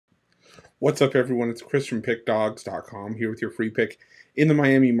What's up, everyone? It's Chris from Pickdawgz.com here with your free pick in the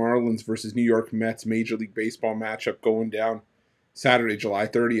Miami Marlins versus New York Mets Major League Baseball matchup going down Saturday, July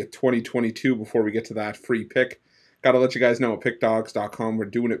 30th, 2022. Before we get to that free pick, got to let you guys know at Pickdawgz.com we're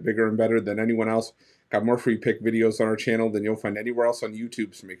doing it bigger and better than anyone else. Got more free pick videos on our channel than you'll find anywhere else on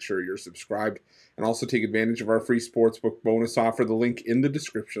YouTube, so make sure you're subscribed. And also take advantage of our free Sportsbook bonus offer, the link in the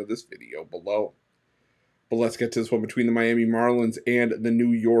description of this video below. But let's get to this one between the Miami Marlins and the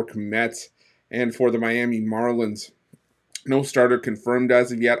New York Mets. And for the Miami Marlins, no starter confirmed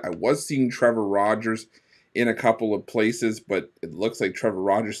as of yet. I was seeing Trevor Rogers in a couple of places, but it looks like Trevor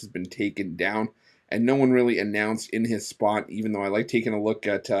Rogers has been taken down, and no one really announced in his spot, even though I like taking a look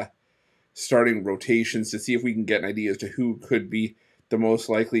at starting rotations to see if we can get an idea as to who could be the most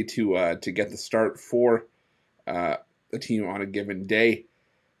likely to get the start for the team on a given day.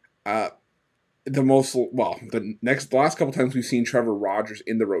 The last couple times we've seen Trevor Rogers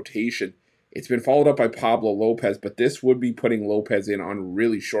in the rotation, it's been followed up by Pablo Lopez, but this would be putting Lopez in on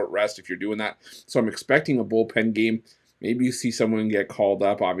really short rest if you're doing that. So I'm expecting a bullpen game. Maybe you see someone get called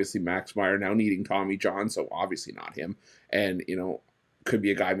up. Obviously, Max Meyer now needing Tommy John, so obviously not him. And, could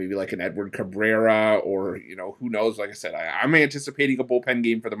be a guy maybe like an Edward Cabrera or, who knows. Like I said, I'm anticipating a bullpen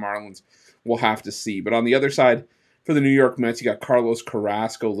game for the Marlins. We'll have to see. But on the other side, for the New York Mets, you got Carlos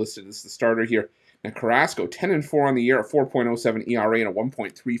Carrasco listed as the starter here. Now, Carrasco, 10-4 on the year, a 4.07 ERA and a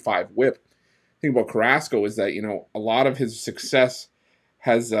 1.35 WHIP. The thing about Carrasco is that, a lot of his success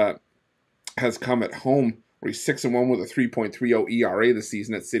has come at home, where he's 6-1 with a 3.30 ERA this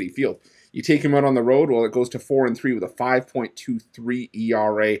season at Citi Field. You take him out on the road, well, it goes to 4-3 with a 5.23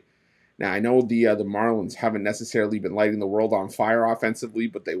 ERA. Now, I know the Marlins haven't necessarily been lighting the world on fire offensively,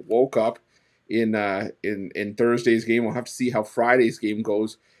 but they woke up in Thursday's game. We'll have to see how Friday's game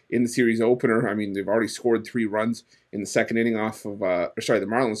goes in the series opener. I mean, they've already scored 3 runs in the second inning off of, the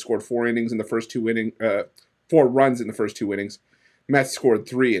Marlins scored 4 innings in the first 2 innings, 4 runs in the first 2 innings. Mets scored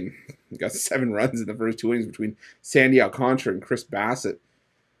 3 and got 7 runs in the first 2 innings between Sandy Alcantara and Chris Bassett.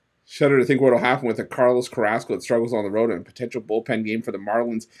 Shudder to think what will happen with a Carlos Carrasco that struggles on the road and a potential bullpen game for the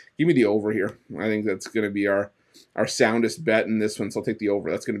Marlins. Give me the over here. I think that's going to be our soundest bet in this one, so I'll take the over.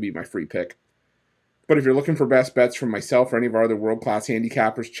 That's going to be my free pick. But if you're looking for best bets from myself or any of our other world-class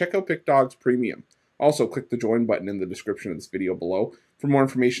handicappers, check out Pick Dawgz Premium. Also, click the join button in the description of this video below for more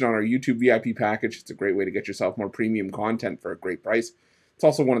information on our YouTube VIP package. It's a great way to get yourself more premium content for a great price. It's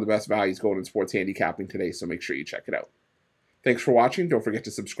also one of the best values going in sports handicapping today, so make sure you check it out. Thanks for watching. Don't forget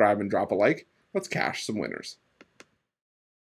to subscribe and drop a like. Let's cash some winners.